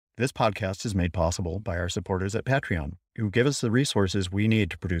This podcast is made possible by our supporters at Patreon, who give us the resources we need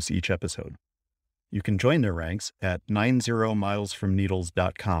to produce each episode. You can join their ranks at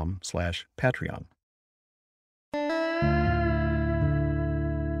 90milesfromneedles.com/Patreon.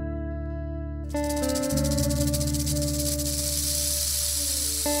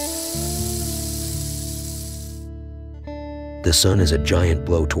 The sun is a giant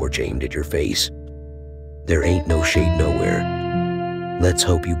blowtorch aimed at your face. There ain't no shade nowhere. Let's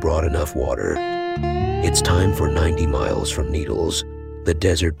hope you brought enough water. It's time for 90 Miles from Needles, the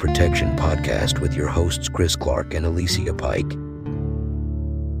Desert Protection Podcast with your hosts Chris Clark and Alicia Pike.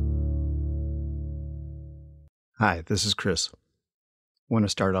 Hi, this is Chris. I want to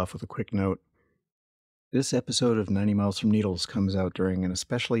start off with a quick note. This episode of 90 Miles from Needles comes out during an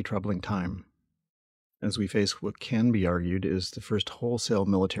especially troubling time, as we face what can be argued is the first wholesale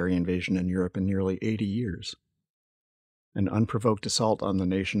military invasion in Europe in nearly 80 years. An unprovoked assault on the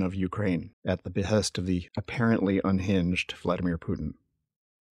nation of Ukraine at the behest of the apparently unhinged Vladimir Putin.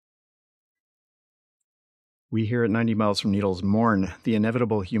 We here at 90 Miles from Needles mourn the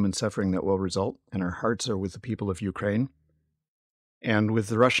inevitable human suffering that will result, and our hearts are with the people of Ukraine and with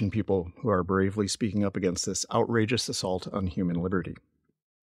the Russian people who are bravely speaking up against this outrageous assault on human liberty.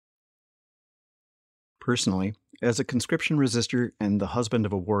 Personally, as a conscription resistor and the husband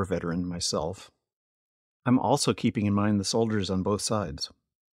of a war veteran myself, I'm also keeping in mind the soldiers on both sides,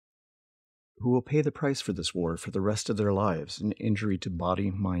 who will pay the price for this war for the rest of their lives in injury to body,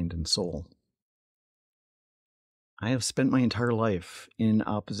 mind, and soul. I have spent my entire life in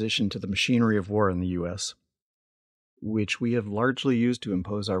opposition to the machinery of war in the U.S., which we have largely used to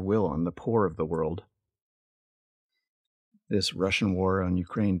impose our will on the poor of the world. This Russian war on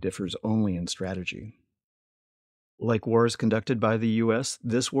Ukraine differs only in strategy. Like wars conducted by the U.S.,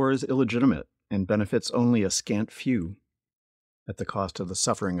 this war is illegitimate and benefits only a scant few at the cost of the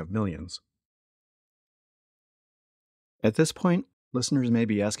suffering of millions. At this point, listeners may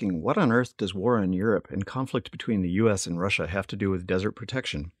be asking, what on earth does war in Europe and conflict between the U.S. and Russia have to do with desert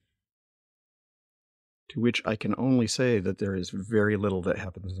protection? To which I can only say that there is very little that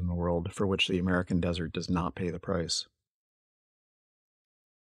happens in the world for which the American desert does not pay the price.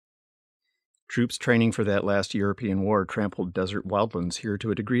 Troops training for that last European war trampled desert wildlands here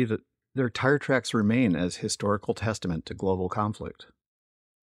to a degree that their tire tracks remain as historical testament to global conflict.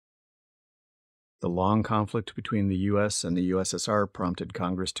 The long conflict between the U.S. and the USSR prompted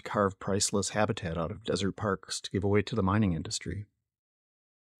Congress to carve priceless habitat out of desert parks to give away to the mining industry.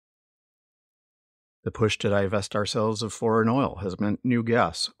 The push to divest ourselves of foreign oil has meant new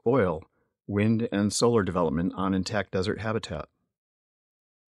gas, oil, wind, and solar development on intact desert habitat.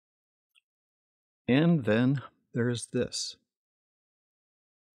 And then there's this.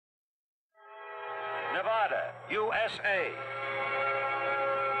 Nevada, USA.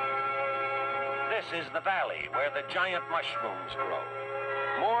 This is the valley where the giant mushrooms grow.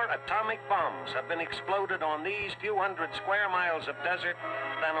 More atomic bombs have been exploded on these few hundred square miles of desert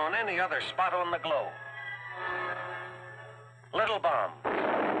than on any other spot on the globe. Little bomb.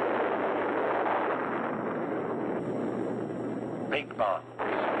 Big bomb.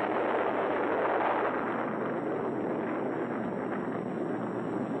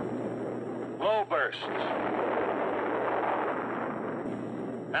 Low bursts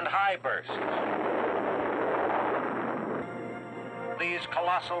and high bursts. These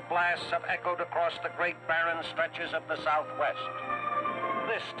colossal blasts have echoed across the great barren stretches of the Southwest.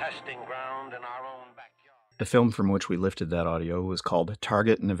 This testing ground in our own backyard. The film from which we lifted that audio was called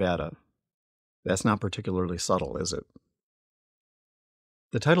Target, Nevada. That's not particularly subtle, is it?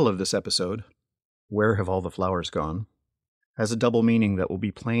 The title of this episode, Where Have All the Flowers Gone?, has a double meaning that will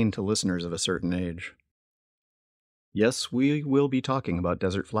be plain to listeners of a certain age. Yes, we will be talking about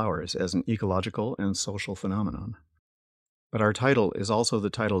desert flowers as an ecological and social phenomenon. But our title is also the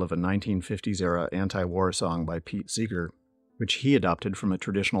title of a 1950s-era anti-war song by Pete Seeger, which he adopted from a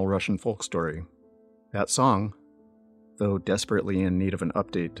traditional Russian folk story. That song, though desperately in need of an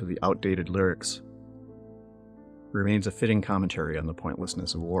update to the outdated lyrics, remains a fitting commentary on the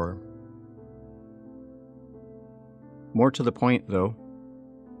pointlessness of war. More to the point, though,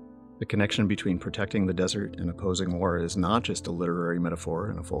 the connection between protecting the desert and opposing war is not just a literary metaphor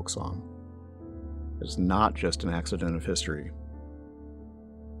in a folk song. It's not just an accident of history.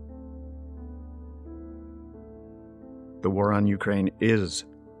 The war on Ukraine is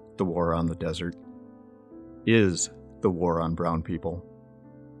the war on the desert, is the war on brown people,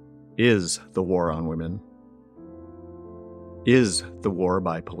 is the war on women, is the war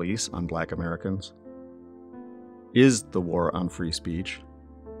by police on Black Americans, is the war on free speech,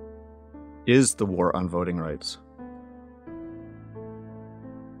 is the war on voting rights.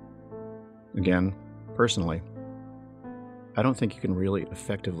 Again, personally, I don't think you can really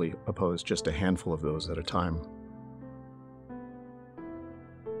effectively oppose just a handful of those at a time.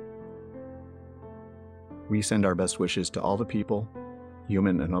 We send our best wishes to all the people,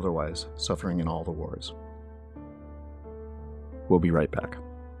 human and otherwise, suffering in all the wars. We'll be right back.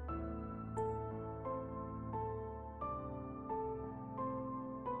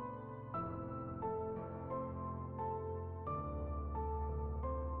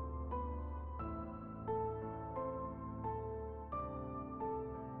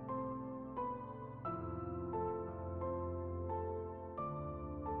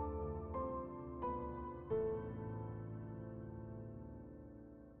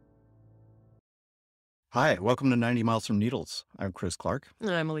 Hi, welcome to 90 Miles from Needles. I'm Chris Clark,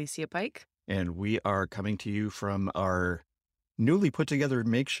 I'm Alicia Pike. and we are coming to you from our newly put together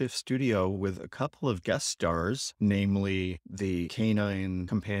makeshift studio with a couple of guest stars, namely the canine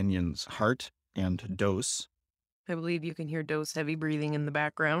companions Hart and Dose. I believe you can hear Dose heavy breathing in the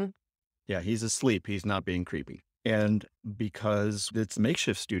background. Yeah, he's asleep. He's not being creepy. And because it's a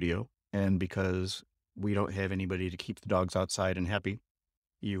makeshift studio, and because we don't have anybody to keep the dogs outside and happy,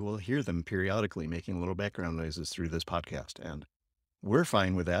 you will hear them periodically making little background noises through this podcast. And we're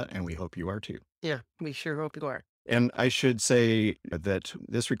fine with that, and we hope you are too. Yeah, we sure hope you are. And I should say that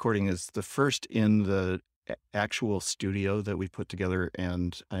this recording is the first in the actual studio that we've put together,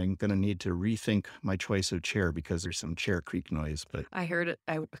 and I'm going to need to rethink my choice of chair because there's some chair creak noise. But I heard it.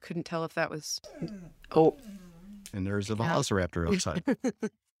 I couldn't tell if that was... Oh. And there's a velociraptor outside.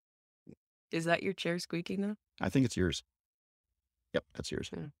 Is that your chair squeaking though? I think it's yours. Yep, that's yours.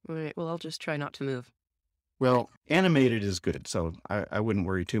 Yeah. All right. Well, I'll just try not to move. Well, animated is good, so I wouldn't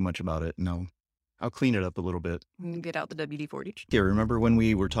worry too much about it. No, I'll clean it up a little bit. Get out the WD-40. Yeah, remember when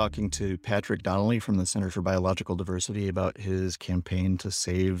we were talking to Patrick Donnelly from the Center for Biological Diversity about his campaign to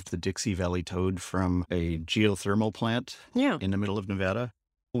save the Dixie Valley toad from a geothermal plant Yeah. in the middle of Nevada?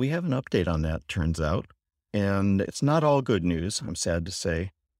 We have an update on that, turns out. And it's not all good news, I'm sad to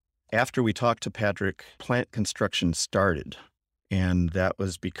say. After we talked to Patrick, plant construction started. And that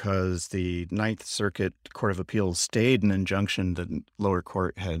was because the Ninth Circuit Court of Appeals stayed an injunction that the lower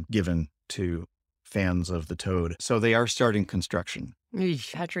court had given to fans of the toad. So they are starting construction.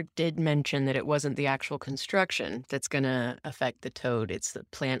 Patrick did mention that it wasn't the actual construction that's going to affect the toad. It's the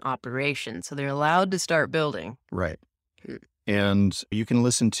plant operation. So they're allowed to start building. Right. And you can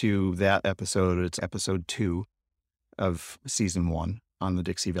listen to that episode. It's episode 2 of season 1 on the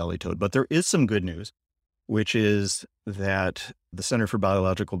Dixie Valley toad. But there is some good news, which is that the Center for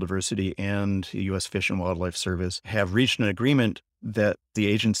Biological Diversity and the U.S. Fish and Wildlife Service have reached an agreement that the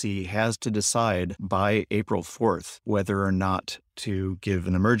agency has to decide by April 4th whether or not to give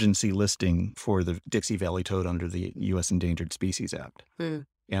an emergency listing for the Dixie Valley toad under the U.S. Endangered Species Act.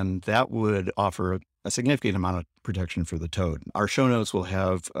 And that would offer a significant amount of protection for the toad. Our show notes will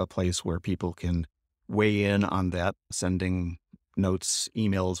have a place where people can weigh in on that, sending notes,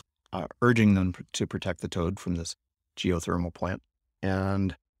 emails, urging them to protect the toad from this geothermal plant.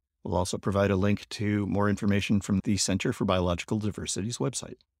 And we'll also provide a link to more information from the Center for Biological Diversity's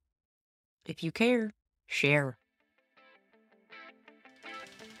website. If you care, share.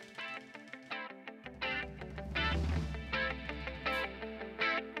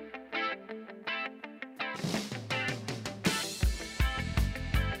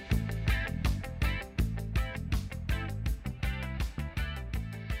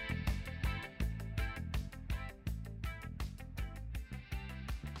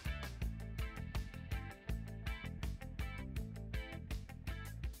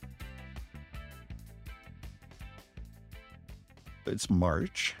 It's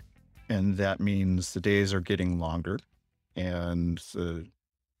March, and that means the days are getting longer, and the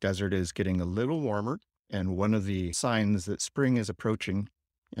desert is getting a little warmer. And one of the signs that spring is approaching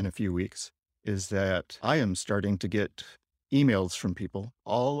in a few weeks is that I am starting to get emails from people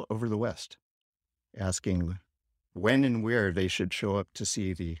all over the West asking when and where they should show up to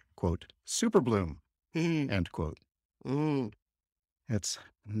see the, quote, super bloom, end quote. It's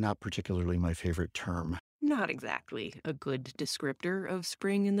not particularly my favorite term. Not exactly a good descriptor of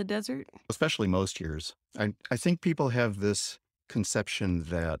spring in the desert. Especially most years. I think people have this conception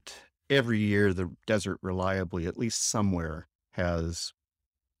that every year the desert reliably, at least somewhere, has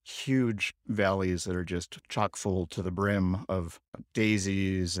huge valleys that are just chock full to the brim of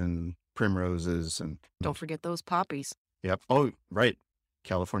daisies and primroses. And Don't forget those poppies. Yep. Oh, right.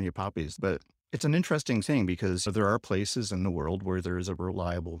 California poppies. But it's an interesting thing because there are places in the world where there is a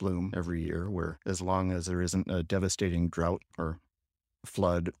reliable bloom every year, where as long as there isn't a devastating drought or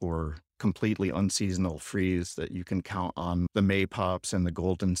flood or completely unseasonal freeze that you can count on the maypops and the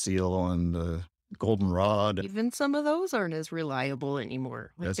golden seal and the goldenrod. Even some of those aren't as reliable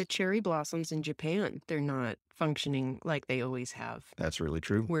anymore. Like That's- the cherry blossoms in Japan, they're not functioning like they always have. That's really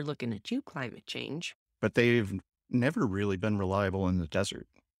true. We're looking at you, climate change. But they've never really been reliable in the desert.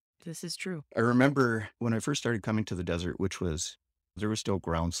 This is true. I remember when I first started coming to the desert, there was still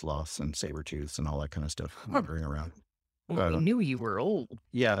ground sloths and saber-tooths and all that kind of stuff wandering around. Well, we knew you were old.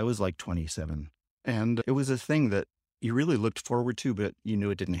 Yeah, I was like 27. And it was a thing that you really looked forward to, but you knew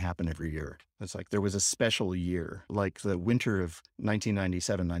it didn't happen every year. It's like there was a special year, like the winter of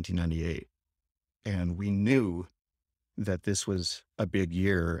 1997, 1998. And we knew that this was a big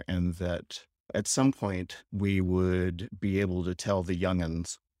year and that at some point we would be able to tell the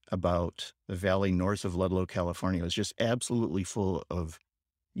young'uns about the valley north of Ludlow, California. It was just absolutely full of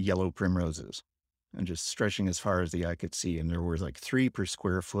yellow primroses and just stretching as far as the eye could see. And there were like 3 per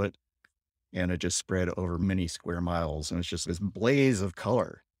square foot, and it just spread over many square miles. And it's just this blaze of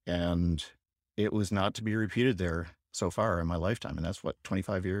color. And it was not to be repeated there so far in my lifetime. And that's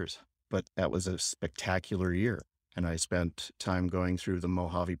 25 years. But that was a spectacular year. And I spent time going through the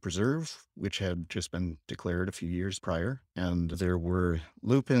Mojave Preserve, which had just been declared a few years prior. And there were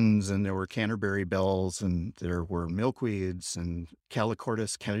lupins and there were Canterbury bells and there were milkweeds and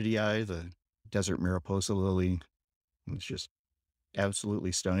Calochortus kennedyi, the desert Mariposa lily. It was just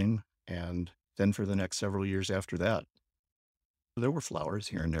absolutely stunning. And then for the next several years after that, there were flowers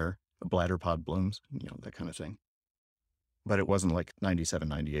here and there, bladderpod blooms, that kind of thing. But it wasn't like 97,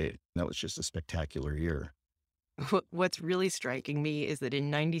 98. That was just a spectacular year. What's really striking me is that in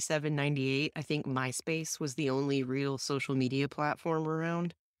 97, 98, I think MySpace was the only real social media platform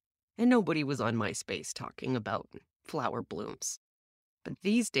around. And nobody was on MySpace talking about flower blooms. But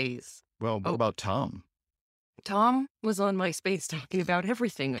these days, Well, what about Tom? Tom was on MySpace talking about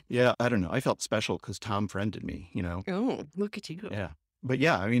everything. Yeah, I don't know. I felt special because Tom friended me, Oh, look at you. Yeah. But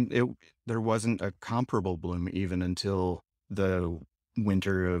yeah, I mean, there wasn't a comparable bloom even until the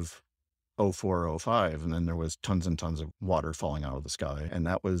winter of 04, 05. And then there was tons and tons of water falling out of the sky. And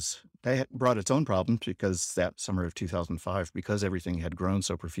that brought its own problems because that summer of 2005, because everything had grown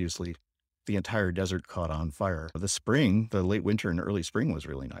so profusely, the entire desert caught on fire. The spring, the late winter and early spring was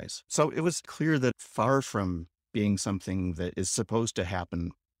really nice. So it was clear that far from being something that is supposed to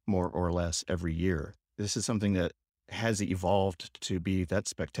happen more or less every year, this is something that has evolved to be that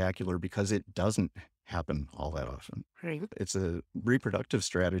spectacular because it doesn't happen all that often. Right. It's a reproductive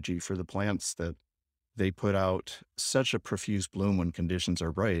strategy for the plants that they put out such a profuse bloom when conditions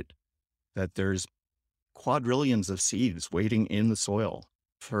are right that there's quadrillions of seeds waiting in the soil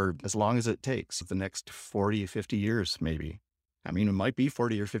for as long as it takes, the next 40, 50 years, maybe. I mean, it might be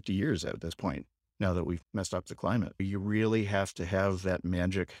 40 or 50 years at this point, now that we've messed up the climate. You really have to have that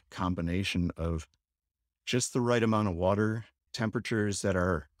magic combination of just the right amount of water, temperatures that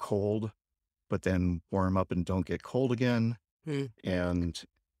are cold, but then warm up and don't get cold again. And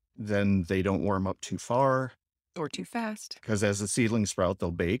then they don't warm up too far. Or too fast. Because as the seedlings sprout,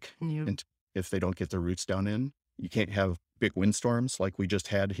 they'll bake. Yeah. And if they don't get their roots down in, you can't have big windstorms like we just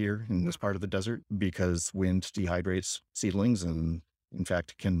had here in this part of the desert because wind dehydrates seedlings and in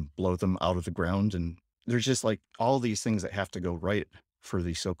fact can blow them out of the ground. And there's just like all these things that have to go right for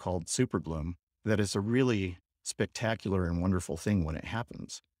the so-called super bloom. That is a really spectacular and wonderful thing when it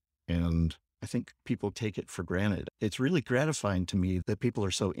happens. And I think people take it for granted. It's really gratifying to me that people are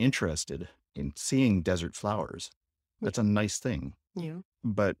so interested in seeing desert flowers. That's a nice thing. Yeah.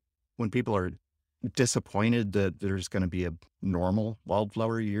 But when people are disappointed that there's going to be a normal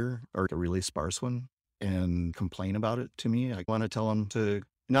wildflower year or a really sparse one and complain about it to me, I want to tell them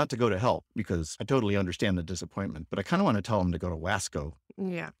not to go to help because I totally understand the disappointment, but I kind of want to tell them to go to Wasco,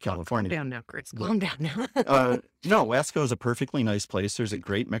 California. Calm down now, Chris. Calm down now. No, Wasco is a perfectly nice place. There's a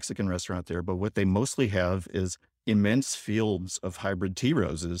great Mexican restaurant there, but what they mostly have is immense fields of hybrid tea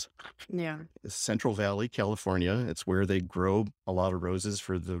roses. Yeah. Central Valley, California. It's where they grow a lot of roses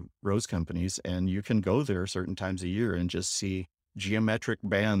for the rose companies. And you can go there certain times a year and just see geometric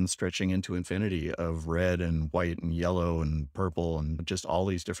bands stretching into infinity of red and white and yellow and purple and just all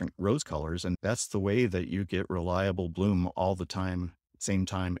these different rose colors. And that's the way that you get reliable bloom all the time, same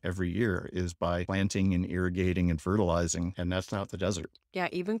time every year, is by planting and irrigating and fertilizing. And that's not the desert. Yeah,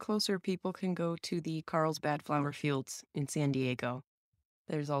 even closer, people can go to the Carlsbad flower fields in San Diego.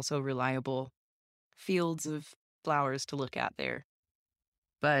 There's also reliable fields of flowers to look at there.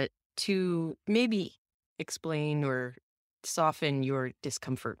 But to maybe explain or soften your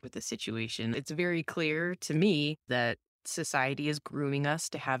discomfort with the situation, it's very clear to me that society is grooming us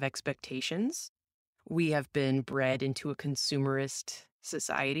to have expectations. We have been bred into a consumerist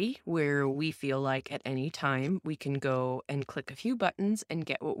society where we feel like at any time we can go and click a few buttons and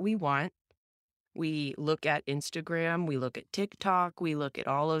get what we want. We look at Instagram, we look at TikTok, we look at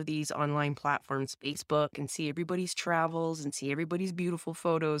all of these online platforms, Facebook, and see everybody's travels and see everybody's beautiful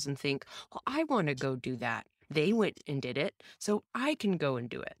photos and think, well, I want to go do that. They went and did it, so I can go and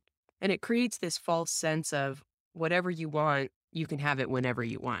do it. And it creates this false sense of whatever you want, you can have it whenever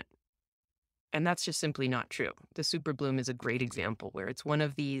you want. And that's just simply not true. The super bloom is a great example where it's one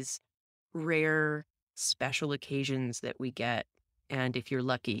of these rare special occasions that we get. And if you're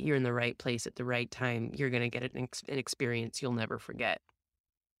lucky, you're in the right place at the right time, you're going to get an experience you'll never forget.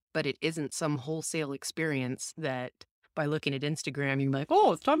 But it isn't some wholesale experience that by looking at Instagram, you're like,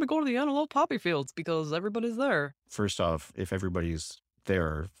 oh, it's time to go to the antelope poppy fields because everybody's there. First off, if everybody's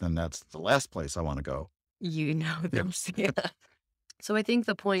there, then that's the last place I want to go. You know this. Yeah. So I think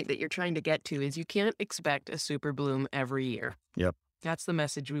the point that you're trying to get to is you can't expect a super bloom every year. Yep. That's the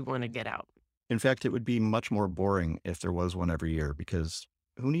message we want to get out. In fact, it would be much more boring if there was one every year, because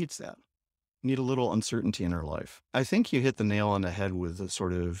who needs that? We need a little uncertainty in our life. I think you hit the nail on the head with the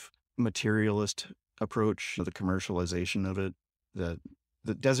sort of materialist approach, the commercialization of it, that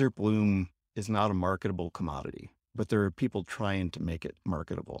the desert bloom is not a marketable commodity, but there are people trying to make it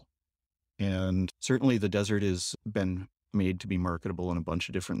marketable. And certainly the desert has been made to be marketable in a bunch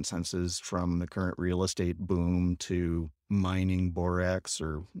of different senses, from the current real estate boom to mining borax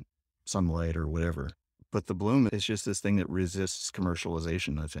or sunlight or whatever. But the bloom is just this thing that resists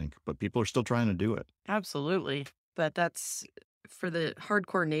commercialization, I think. But people are still trying to do it. Absolutely. But that's for the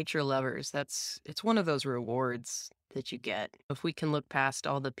hardcore nature lovers. It's one of those rewards that you get. If we can look past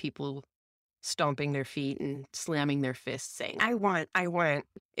all the people stomping their feet and slamming their fists saying, I want.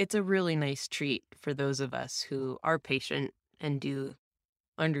 It's a really nice treat for those of us who are patient and do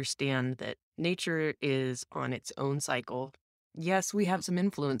understand that nature is on its own cycle. Yes, we have some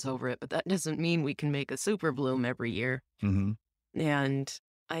influence over it, but that doesn't mean we can make a super bloom every year. Mm-hmm. And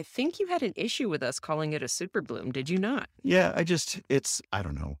I think you had an issue with us calling it a super bloom, did you not? Yeah, I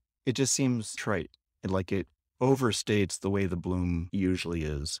don't know. It just seems trite. It overstates the way the bloom usually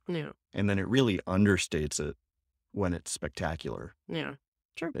is. Yeah. And then it really understates it when it's spectacular. Yeah.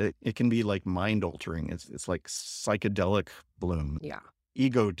 Sure. It can be like mind altering. It's like psychedelic bloom. Yeah.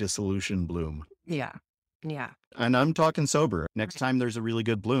 Ego dissolution bloom. Yeah. Yeah. And I'm talking sober. Next time there's a really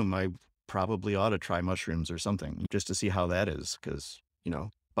good bloom, I probably ought to try mushrooms or something just to see how that is. Because,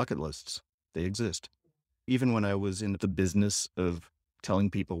 bucket lists, they exist. Even when I was in the business of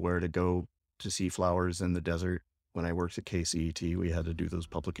telling people where to go to see flowers in the desert, when I worked at KCET, we had to do those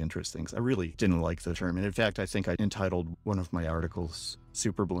public interest things. I really didn't like the term. And in fact, I think I entitled one of my articles,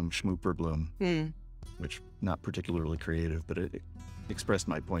 Super Bloom, Schmooper Bloom, which not particularly creative, but it expressed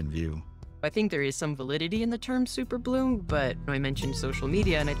my point of view. I think there is some validity in the term super bloom, but I mentioned social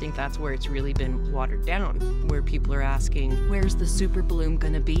media, and I think that's where it's really been watered down, where people are asking, where's the super bloom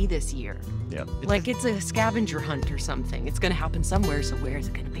going to be this year? Yeah. Like it's a scavenger hunt or something. It's going to happen somewhere, so where is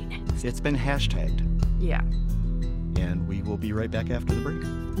it going to be next? It's been hashtagged. Yeah. And we will be right back after the break.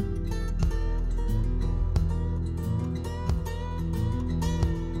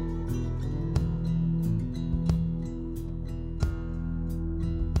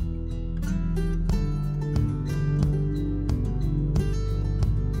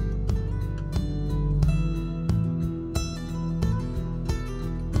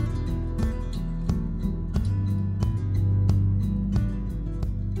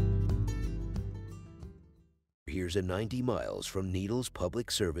 Here's a 90 miles from Needles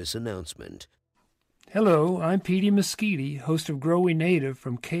public service announcement. Hello, I'm Petey Mesquite, host of Growing Native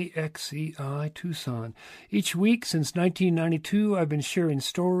from KXCI Tucson. Each week since 1992, I've been sharing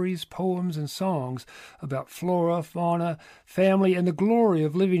stories, poems, and songs about flora, fauna, family, and the glory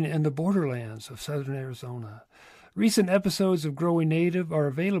of living in the borderlands of southern Arizona. Recent episodes of Growing Native are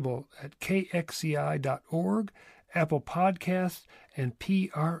available at kxci.org, Apple Podcasts, and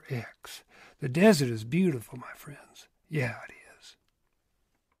PRX. The desert is beautiful, my friends. Yeah, it is.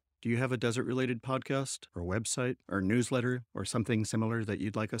 Do you have a desert-related podcast or website or newsletter or something similar that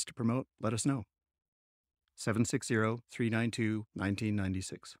you'd like us to promote? Let us know.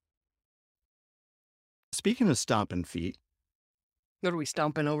 760-392-1996. Speaking of stomping feet. What are we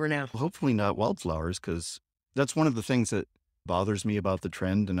stomping over now? Hopefully not wildflowers, because that's one of the things that bothers me about the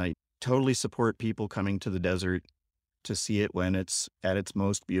trend, and I totally support people coming to the desert to see it when it's at its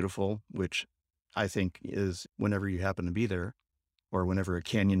most beautiful, which I think is whenever you happen to be there, or whenever a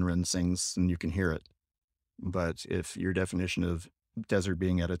canyon wren sings and you can hear it. But if your definition of desert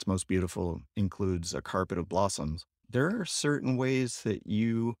being at its most beautiful includes a carpet of blossoms, there are certain ways that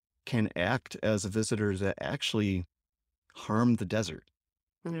you can act as a visitor that actually harm the desert.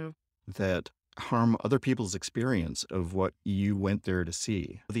 Yeah. that harm other people's experience of what you went there to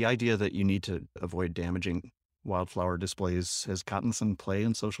see. The idea that you need to avoid damaging wildflower displays has gotten some play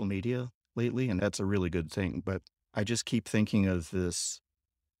in social media lately, and that's a really good thing. But I just keep thinking of this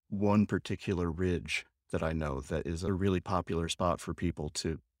one particular ridge that I know that is a really popular spot for people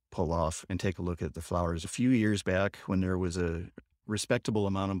to pull off and take a look at the flowers. A few years back, when there was a respectable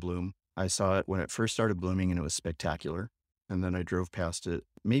amount of bloom, I saw it when it first started blooming and it was spectacular. And then I drove past it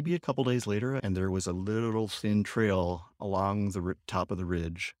maybe a couple days later, and there was a little thin trail along the top of the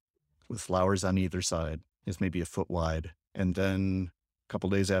ridge with flowers on either side. It's maybe a foot wide. And then a couple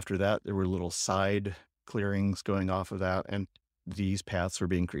days after that, there were little side clearings going off of that. And these paths were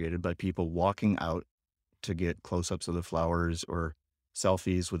being created by people walking out to get close-ups of the flowers or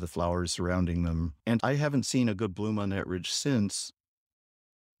selfies with the flowers surrounding them. And I haven't seen a good bloom on that ridge since.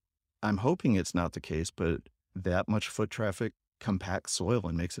 I'm hoping it's not the case, but that much foot traffic compacts soil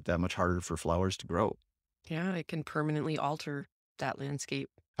and makes it that much harder for flowers to grow. Yeah, it can permanently alter that landscape.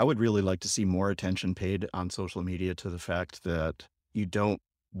 I would really like to see more attention paid on social media to the fact that you don't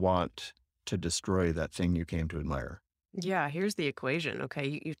want to destroy that thing you came to admire. Yeah, here's the equation.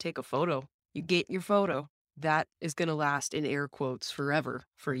 Okay, you take a photo, you get your photo. That is going to last in air quotes forever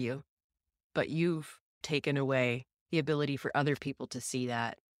for you. But you've taken away the ability for other people to see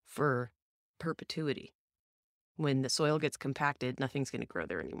that for perpetuity. When the soil gets compacted, nothing's going to grow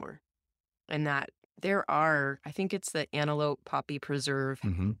there anymore. And that there are, I think it's the Antelope Poppy Preserve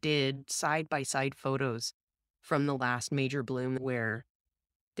did side-by-side photos from the last major bloom where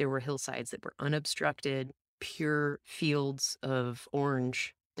there were hillsides that were unobstructed, pure fields of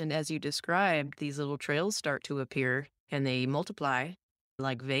orange. And as you described, these little trails start to appear and they multiply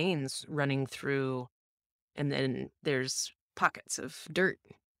like veins running through. And then there's pockets of dirt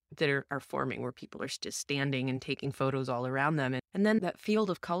that are forming where people are just standing and taking photos all around them. And then that field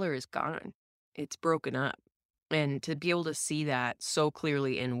of color is gone. It's broken up. And to be able to see that so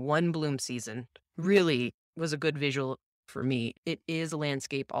clearly in one bloom season really was a good visual for me. It is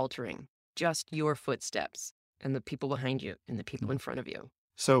landscape altering, just your footsteps and the people behind you and the people in front of you.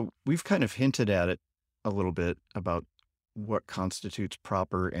 So we've kind of hinted at it a little bit about what constitutes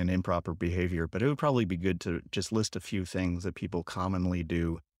proper and improper behavior, but it would probably be good to just list a few things that people commonly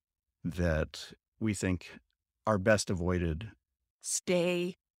do that we think are best avoided.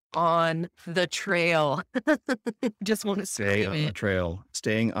 Stay on the trail. Just want to Stay on the trail.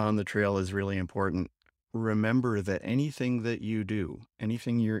 Staying on the trail is really important. Remember that anything that you do,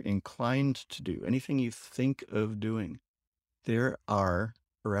 anything you're inclined to do, anything you think of doing, there are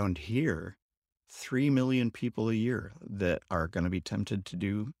around here 3 million people a year that are going to be tempted to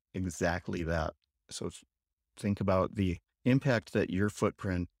do exactly that. So think about the impact that your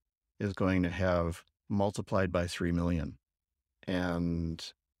footprint is going to have multiplied by 3 million. And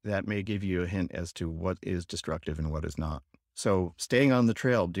that may give you a hint as to what is destructive and what is not. So staying on the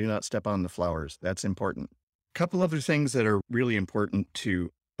trail, do not step on the flowers. That's important. A couple other things that are really important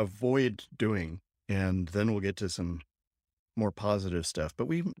to avoid doing, and then we'll get to some more positive stuff. But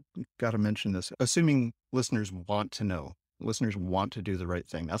we've got to mention this, assuming listeners want to know, listeners want to do the right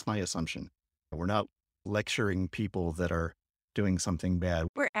thing. That's my assumption. We're not lecturing people that are doing something bad.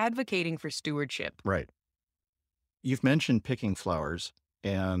 We're advocating for stewardship. Right. You've mentioned picking flowers.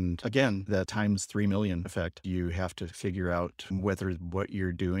 And again, the times 3 million effect, you have to figure out whether what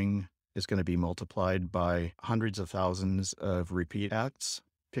you're doing is going to be multiplied by hundreds of thousands of repeat acts.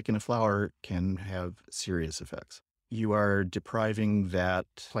 Picking a flower can have serious effects. You are depriving that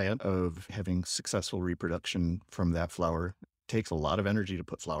plant of having successful reproduction from that flower. It takes a lot of energy to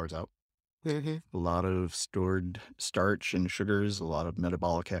put flowers out. A lot of stored starch and sugars, a lot of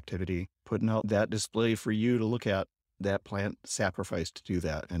metabolic activity. Putting out that display for you to look at, that plant sacrificed to do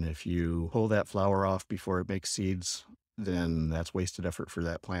that. And if you pull that flower off before it makes seeds, then that's wasted effort for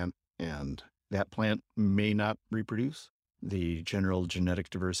that plant. And that plant may not reproduce. The general genetic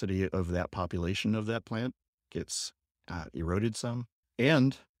diversity of that population of that plant gets eroded some.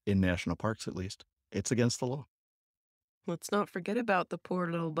 And in national parks, at least, it's against the law. Let's not forget about the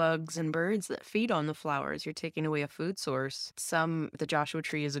poor little bugs and birds that feed on the flowers. You're taking away a food source. The Joshua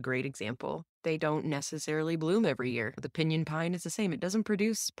tree is a great example. They don't necessarily bloom every year. The pinyon pine is the same. It doesn't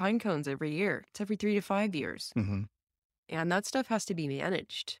produce pine cones every year. It's every 3 to 5 years. And that stuff has to be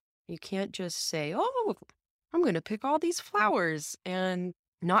managed. You can't just say, oh, I'm going to pick all these flowers and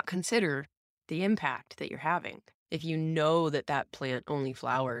not consider the impact that you're having. If you know that that plant only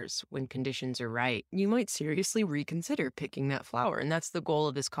flowers when conditions are right, you might seriously reconsider picking that flower. And that's the goal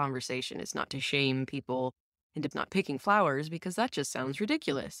of this conversation, is not to shame people into not picking flowers, because that just sounds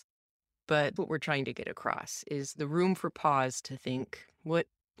ridiculous. But what we're trying to get across is the room for pause to think, What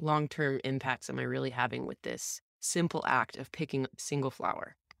long-term impacts am I really having with this simple act of picking a single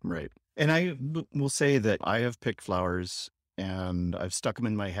flower? Right. And will say that I have picked flowers and I've stuck them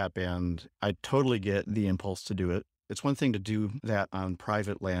in my hatband. I totally get the impulse to do it. It's one thing to do that on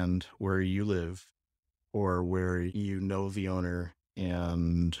private land where you live or where you know the owner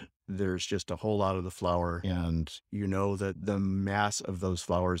and there's just a whole lot of the flower and you know that the mass of those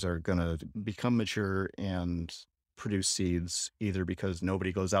flowers are going to become mature and produce seeds, either because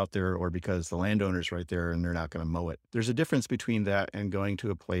nobody goes out there or because the landowner's right there and they're not going to mow it. There's a difference between that and going to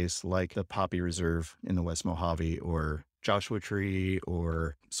a place like the Poppy Reserve in the West Mojave or Joshua Tree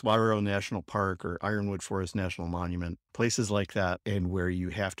or Saguaro National Park or Ironwood Forest National Monument, places like that, and where you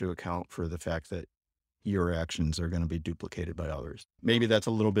have to account for the fact that your actions are going to be duplicated by others. Maybe that's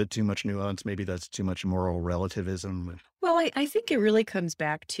a little bit too much nuance. Maybe that's too much moral relativism. Well, I think it really comes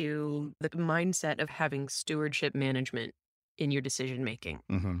back to the mindset of having stewardship management in your decision making.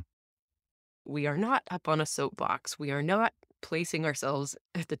 Mm-hmm. We are not up on a soapbox. We are not placing ourselves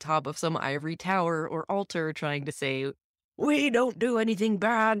at the top of some ivory tower or altar trying to say, we don't do anything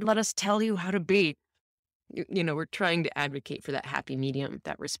bad. Let us tell you how to be. You know, we're trying to advocate for that happy medium,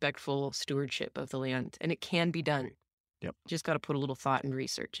 that respectful stewardship of the land. And it can be done. Yep. Just got to put a little thought and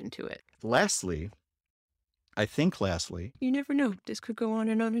research into it. Lastly, you never know. This could go on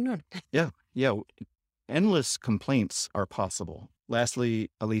and on and on. Yeah. Endless complaints are possible. Lastly,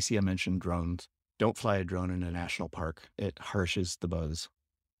 Alicia mentioned drones. Don't fly a drone in a national park. It harshes the buzz.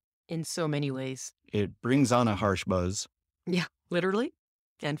 In so many ways. It brings on a harsh buzz. Yeah, literally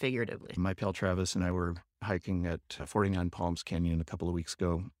and figuratively. My pal Travis and I were hiking at 49 Palms Canyon a couple of weeks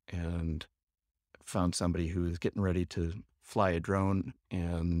ago and found somebody who was getting ready to fly a drone,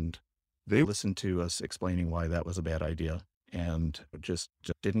 and they listened to us explaining why that was a bad idea and just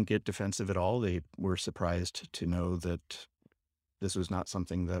didn't get defensive at all. They were surprised to know that this was not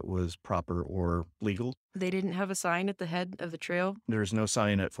something that was proper or legal. They didn't have a sign at the head of the trail? There's no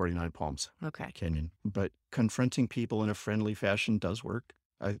sign at 49 Palms Okay. Canyon, but confronting people in a friendly fashion does work.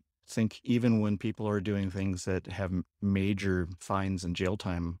 I think even when people are doing things that have major fines and jail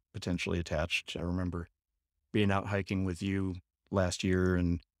time potentially attached. I remember being out hiking with you last year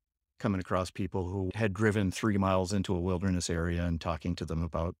and coming across people who had driven 3 miles into a wilderness area and talking to them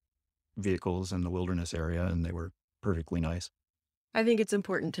about vehicles in the wilderness area, and they were perfectly nice. I think it's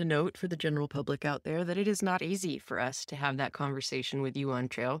important to note for the general public out there that it is not easy for us to have that conversation with you on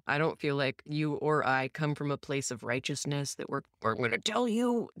trail. I don't feel like you or I come from a place of righteousness that we're going to tell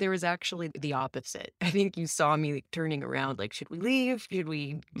you. There is actually the opposite. I think you saw me turning around like, should we leave? Should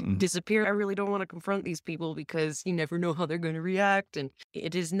we disappear? I really don't want to confront these people because you never know how they're going to react. And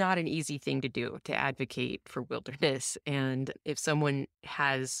it is not an easy thing to do, to advocate for wilderness. And if someone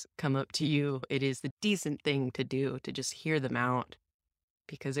has come up to you, it is the decent thing to do to just hear them out,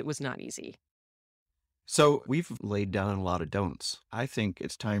 because it was not easy. So we've laid down a lot of don'ts. I think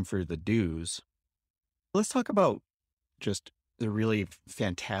it's time for the do's. Let's talk about just the really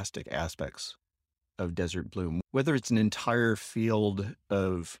fantastic aspects of Desert Bloom. Whether it's an entire field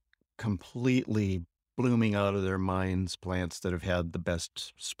of completely blooming out of their minds plants that have had the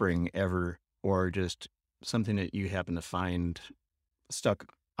best spring ever, or just something that you happen to find stuck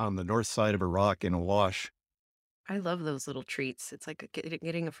on the north side of a rock in a wash. I love those little treats. It's like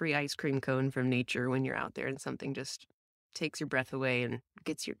getting a free ice cream cone from nature when you're out there and something just takes your breath away and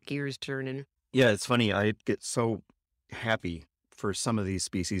gets your gears turning. Yeah, it's funny. I get so happy for some of these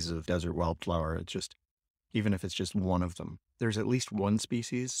species of desert wildflower. It's just, even if it's just one of them. There's at least one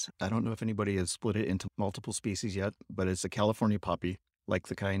species. I don't know if anybody has split it into multiple species yet, but it's a California poppy, like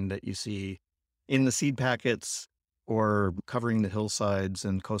the kind that you see in the seed packets or covering the hillsides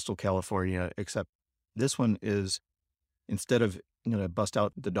in coastal California, except this one is, instead of, bust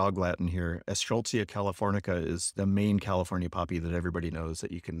out the dog Latin here, Eschscholzia californica is the main California poppy that everybody knows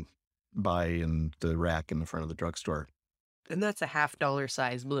that you can buy in the rack in the front of the drugstore. And that's a $50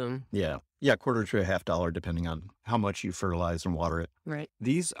 size bloom. Yeah, quarter to $50, depending on how much you fertilize and water it. Right.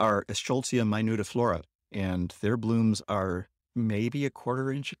 These are Eschscholzia minutiflora, and their blooms are maybe a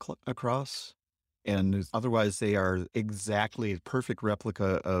quarter inch across. And otherwise, they are exactly a perfect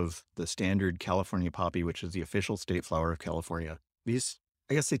replica of the standard California poppy, which is the official state flower of California. These,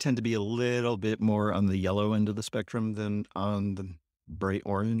 I guess they tend to be a little bit more on the yellow end of the spectrum than on the bright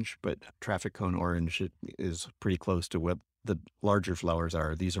orange, but traffic cone orange is pretty close to what the larger flowers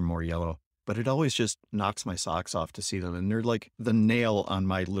are. These are more yellow. But it always just knocks my socks off to see them. And they're like, the nail on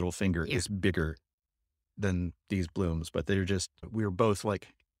my little finger is bigger than these blooms. But we're both like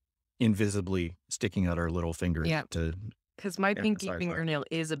invisibly sticking out our little fingers. Yeah. Because my pinky emphasize fingernail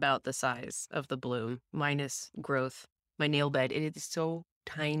is about the size of the bloom, minus growth, my nail bed. It is so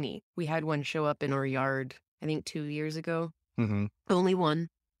tiny. We had one show up in our yard, I think 2 years ago. Mm-hmm. Only one.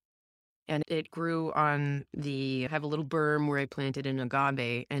 And it grew on I have a little berm where I planted an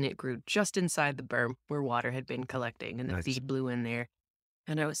agave, and it grew just inside the berm where water had been collecting, and the Nice. seed blew in there.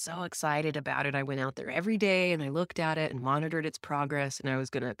 And I was so excited about it. I went out there every day and I looked at it and monitored its progress, and I was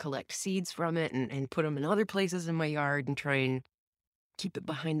going to collect seeds from it and put them in other places in my yard and try and keep it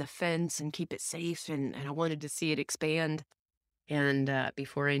behind the fence and keep it safe. And I wanted to see it expand. And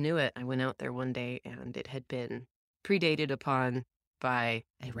before I knew it, I went out there one day and it had been predated upon by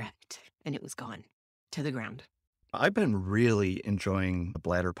a rat, and it was gone to the ground. I've been really enjoying the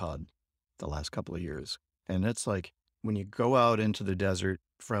bladder pod the last couple of years. And it's like when you go out into the desert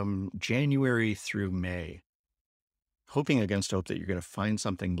from January through May, hoping against hope that you're going to find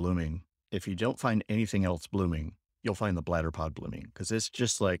something blooming. If you don't find anything else blooming, you'll find the bladder pod blooming, because it's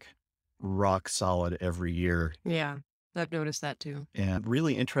just like rock solid every year. Yeah, I've noticed that too. And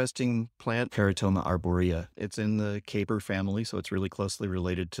really interesting plant, Paratoma arborea. It's in the caper family, so it's really closely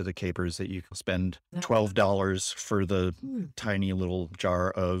related to the capers that you spend $12 for the tiny little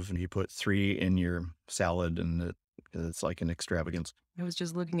jar of, and you put 3 in your salad, and it's like an extravagance. I was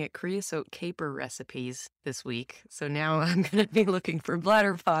just looking at creosote caper recipes this week, so now I'm going to be looking for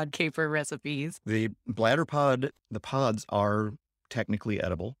bladder pod caper recipes. The bladder pod, the pods are technically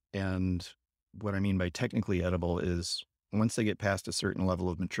edible, and what I mean by technically edible is once they get past a certain level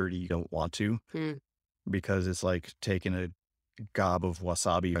of maturity, you don't want to, because it's like taking a gob of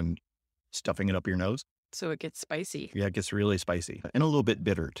wasabi and stuffing it up your nose. So it gets spicy. Yeah, it gets really spicy and a little bit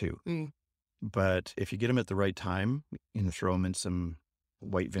bitter too. But if you get them at the right time, you can throw them in some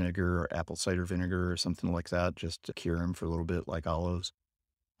white vinegar or apple cider vinegar or something like that, just to cure them for a little bit, like olives.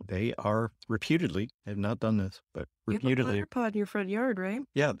 They are reputedly, I have not done this, but You have a reputedly. bladder pod in your front yard, right?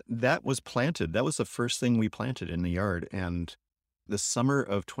 Yeah, that was planted. That was the first thing we planted in the yard. And the summer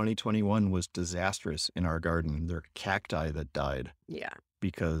of 2021 was disastrous in our garden. There are cacti that died Yeah.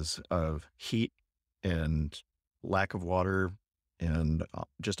 because of heat and lack of water and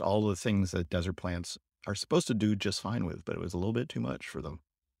just all the things that desert plants are supposed to do just fine with, but it was a little bit too much for them.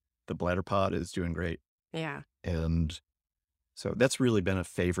 The bladder pod is doing great. Yeah. And so that's really been a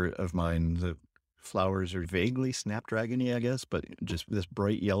favorite of mine. The flowers are vaguely snapdragon-y, I guess, but just this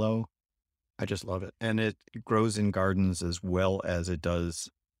bright yellow. I just love it. And it grows in gardens as well as it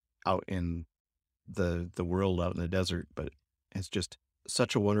does out in the world, out in the desert. But it's just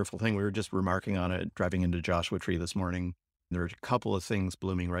such a wonderful thing. We were just remarking on it driving into Joshua Tree this morning. There are a couple of things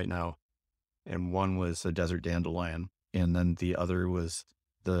blooming right now. And one was a desert dandelion. And then the other was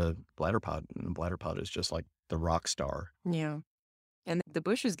the bladder pod. And the bladder pod is just like the rock star. Yeah. And the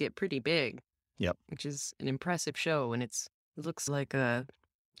bushes get pretty big. Yep. Which is an impressive show. And it looks like a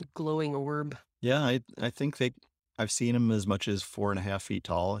glowing orb. Yeah, I think I've seen them as much as 4.5 feet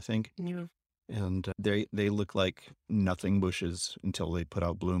tall, I think. Yeah. And they look like nothing bushes until they put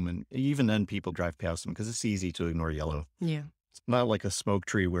out bloom. And even then people drive past them because it's easy to ignore yellow. Yeah. It's not like a smoke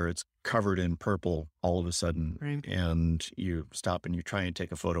tree where it's covered in purple all of a sudden. Right. And you stop and you try and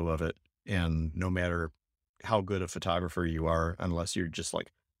take a photo of it. And no matter how good a photographer you are, unless you're just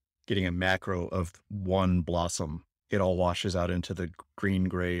like getting a macro of one blossom, it all washes out into the green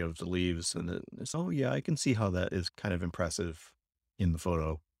gray of the leaves. And it's, oh yeah, I can see how that is kind of impressive in the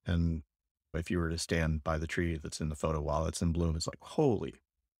photo. And if you were to stand by the tree that's in the photo while it's in bloom, it's like, holy.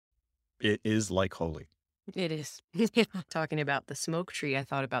 It is like holy. It is. Talking about the smoke tree, I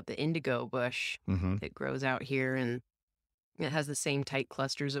thought about the indigo bush that grows out here, and it has the same tight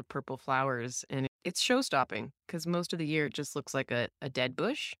clusters of purple flowers, and it's show-stopping because most of the year it just looks like a dead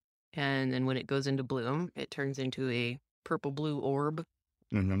bush, and then when it goes into bloom, it turns into a purple-blue orb.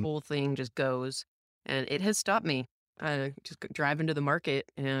 The whole thing just goes, and it has stopped me. I just drive into the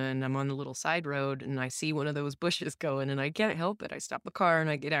market, and I'm on the little side road, and I see one of those bushes going, and I can't help it. I stop the car, and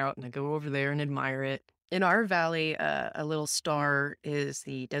I get out, and I go over there and admire it. In our valley, a little star is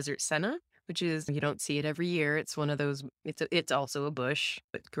the desert senna, which is, you don't see it every year. It's one of those, it's also a bush.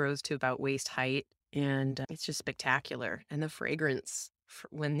 It grows to about waist height, and it's just spectacular. And the fragrance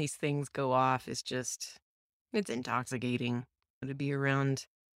when these things go off is just, it's intoxicating to be around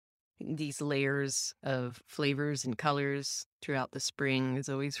these layers of flavors and colors throughout the spring is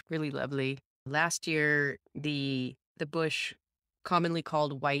always really lovely. Last year, the bush, commonly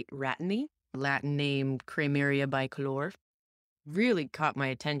called white rhatany, Latin name Crameria bicolor, really caught my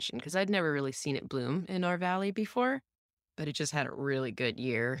attention because I'd never really seen it bloom in our valley before, but it just had a really good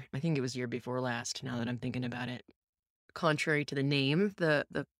year. I think it was year before last, now that I'm thinking about it. Contrary to the name, the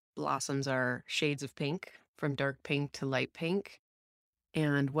blossoms are shades of pink, from dark pink to light pink.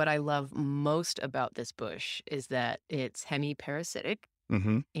 And what I love most about this bush is that it's hemiparasitic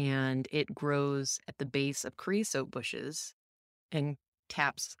Mm-hmm. and it grows at the base of creosote bushes and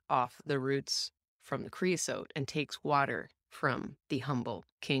taps off the roots from the creosote and takes water from the humble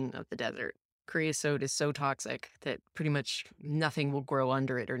king of the desert. Creosote is so toxic that pretty much nothing will grow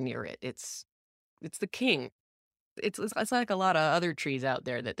under it or near it. It's the king. It's like a lot of other trees out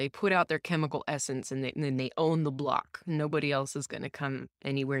there that they put out their chemical essence and then they own the block. Nobody else is going to come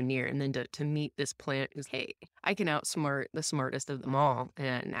anywhere near. And then to meet this plant is, hey, I can outsmart the smartest of them all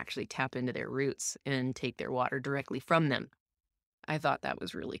and actually tap into their roots and take their water directly from them. I thought that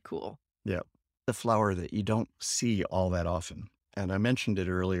was really cool. Yeah. The flower that you don't see all that often. And I mentioned it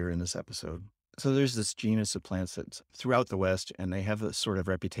earlier in this episode. So there's this genus of plants that's throughout the West, and they have a sort of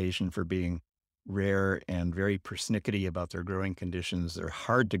reputation for being rare and very persnickety about their growing conditions. They're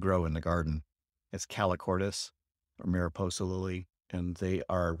hard to grow in the garden. It's Calochortus or Mariposa lily, and they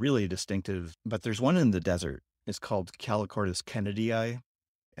are really distinctive. But there's one in the desert. It's called Calochortus kennedyi,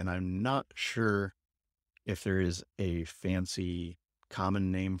 and I'm not sure if there is a fancy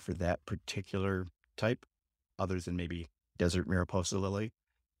common name for that particular type, other than maybe desert Mariposa lily.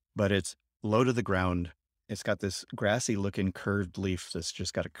 But it's low to the ground. It's got this grassy looking curved leaf that's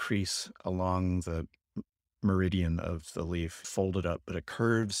just got a crease along the meridian of the leaf, folded up, but it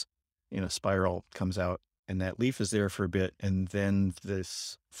curves in a spiral, comes out, and that leaf is there for a bit. And then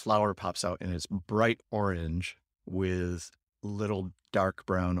this flower pops out and it's bright orange with little dark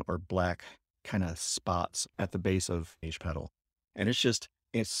brown or black kind of spots at the base of each petal. And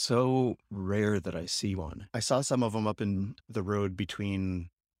it's so rare that I see one. I saw some of them up in the road between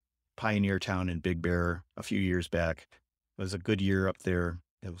Pioneer Town and Big Bear a few years back. It was a good year up there.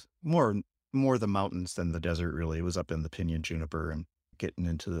 It was more the mountains than the desert, really. It was up in the pinyon juniper and getting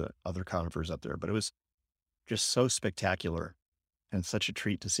into the other conifers up there. But it was just so spectacular and such a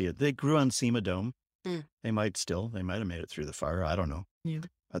treat to see it. They grew on Sema Dome. They might have made it through the fire. I don't know. Yeah.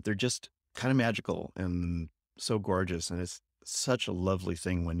 But they're just kind of magical and so gorgeous. And it's such a lovely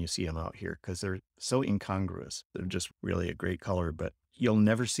thing when you see them out here because they're so incongruous. They're just really a great color, but you'll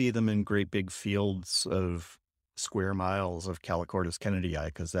never see them in great big fields of square miles of Calochortus kennedyi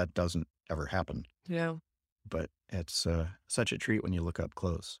because that doesn't ever happen. Yeah. But it's such a treat when you look up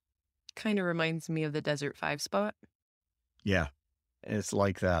close. Kind of reminds me of the Desert 5 spot. Yeah, it's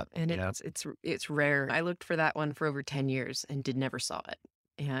like that. And it's rare. I looked for that one for over 10 years and never saw it.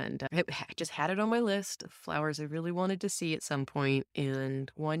 And I just had it on my list of flowers I really wanted to see at some point. And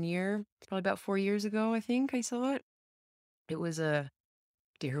one year, probably about 4 years ago, I think I saw it. It was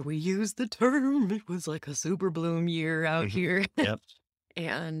dare we use the term? It was like a super bloom year out here. Yep.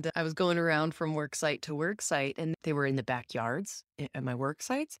 And I was going around from work site to work site, and they were in the backyards at my work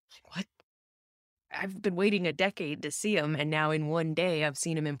sites. What? I've been waiting a decade to see them, and now in one day, I've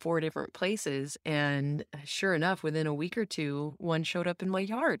seen them in 4 different places. And sure enough, within a week or two, one showed up in my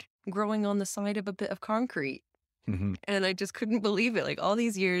yard, growing on the side of a bit of concrete. Mm-hmm. And I just couldn't believe it. Like all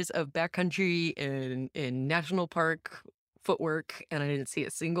these years of backcountry and in national park footwork, and I didn't see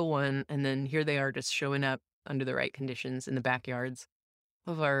a single one. And then here they are just showing up under the right conditions in the backyards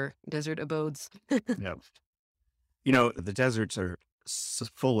of our desert abodes. Yep. You know, the deserts are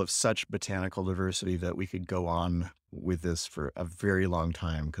full of such botanical diversity that we could go on with this for a very long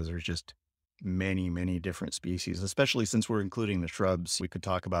time because there's just many, many different species, especially since we're including the shrubs. We could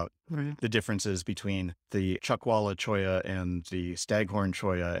talk about the differences between the Chuckwalla cholla and the staghorn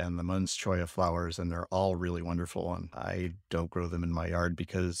cholla and the Munz cholla flowers, and they're all really wonderful. And I don't grow them in my yard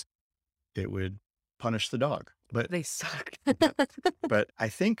because it would punish the dog. But They suck. but I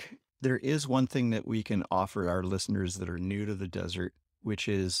think there is one thing that we can offer our listeners that are new to the desert, which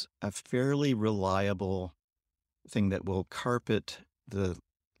is a fairly reliable thing that will carpet the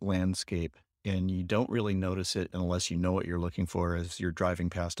landscape. And you don't really notice it unless you know what you're looking for as you're driving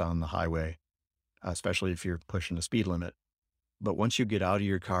past on the highway, especially if you're pushing the speed limit. But once you get out of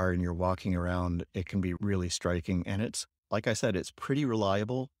your car and you're walking around, it can be really striking. And it's, like I said, it's pretty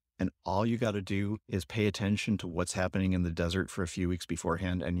reliable. And all you got to do is pay attention to what's happening in the desert for a few weeks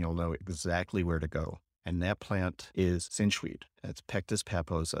beforehand, and you'll know exactly where to go. And that plant is cinchweed. It's Pectus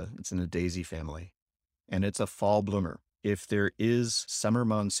paposa. It's in the daisy family. And it's a fall bloomer. If there is summer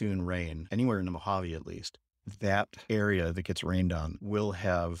monsoon rain, anywhere in the Mojave at least, that area that gets rained on will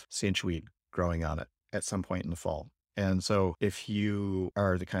have cinchweed growing on it at some point in the fall. And so if you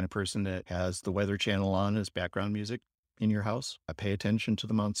are the kind of person that has the Weather Channel on as background music in your house, pay attention to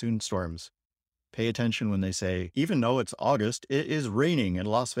the monsoon storms. Pay attention when they say, even though it's August, it is raining in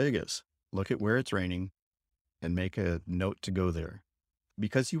Las Vegas. Look at where it's raining and make a note to go there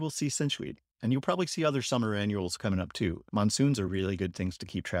because you will see cinchweed. And you'll probably see other summer annuals coming up too. Monsoons are really good things to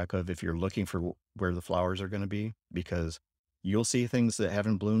keep track of if you're looking for where the flowers are going to be, because you'll see things that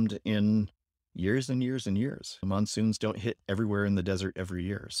haven't bloomed in years and years and years. Monsoons don't hit everywhere in the desert every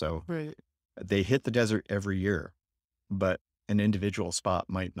year. So Right. they hit the desert every year, but an individual spot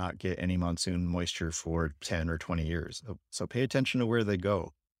might not get any monsoon moisture for 10 or 20 years. So pay attention to where they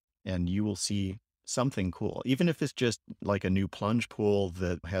go, and you will see something cool, even if it's just like a new plunge pool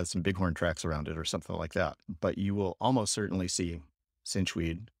that has some bighorn tracks around it or something like that. But you will almost certainly see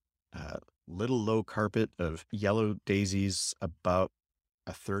cinchweed, little low carpet of yellow daisies about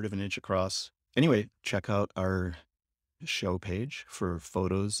 1/3 of an inch across. Anyway, check out our show page for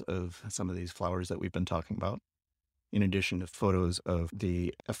photos of some of these flowers that we've been talking about, in addition to photos of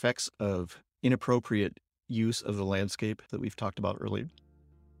the effects of inappropriate use of the landscape that we've talked about earlier.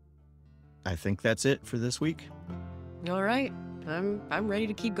 I think that's it for this week. All right. I'm ready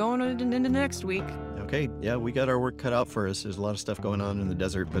to keep going into next week. Okay, yeah, we got our work cut out for us. There's a lot of stuff going on in the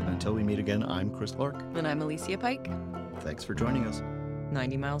desert, but until we meet again, I'm Chris Clark. And I'm Alicia Pike, Thanks for joining us.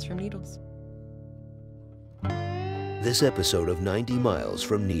 90 miles from Needles. This episode of 90 Miles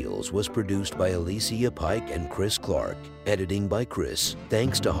from Needles was produced by Alicia Pike and Chris Clark. Editing by Chris.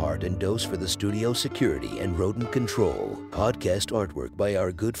 Thanks to Hart and Dose for the studio security and rodent control. Podcast artwork by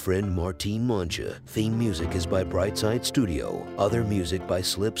our good friend Martine Mancha. Theme music is by Brightside Studio. Other music by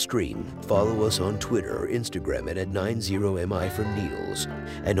Slipstream. Follow us on Twitter or Instagram at 90mi from Needles.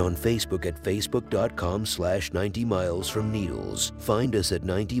 And on Facebook at facebook.com/90 miles from Needles. Find us at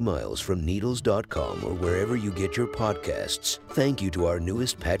 90milesfromneedles.com or wherever you get your podcasts. Thank you to our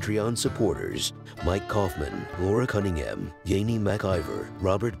newest Patreon supporters, Mike Kaufman, Laura Cunningham, Yaney McIver,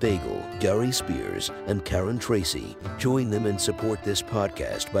 Robert Bagel, Gary Spears, and Karen Tracy. Join them and support this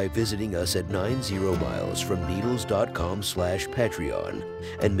podcast by visiting us at 90milesfromneedles.com/Patreon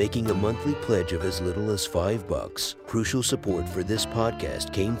and making a monthly pledge of as little as $5. Crucial support for this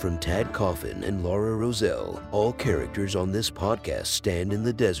podcast came from Tad Coffin and Laura Roselle. All characters on this podcast stand in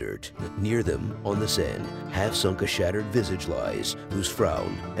the desert. Near them, on the sand, half sunk a shattered visage lies, whose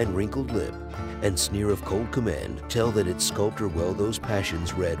frown and wrinkled lip and sneer of cold command tell that its sculptor well those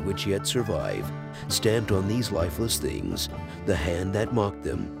passions red which yet survive. Stamped on these lifeless things, the hand that mocked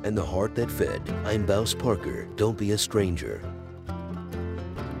them and the heart that fed. I'm Bouse Parker, don't be a stranger.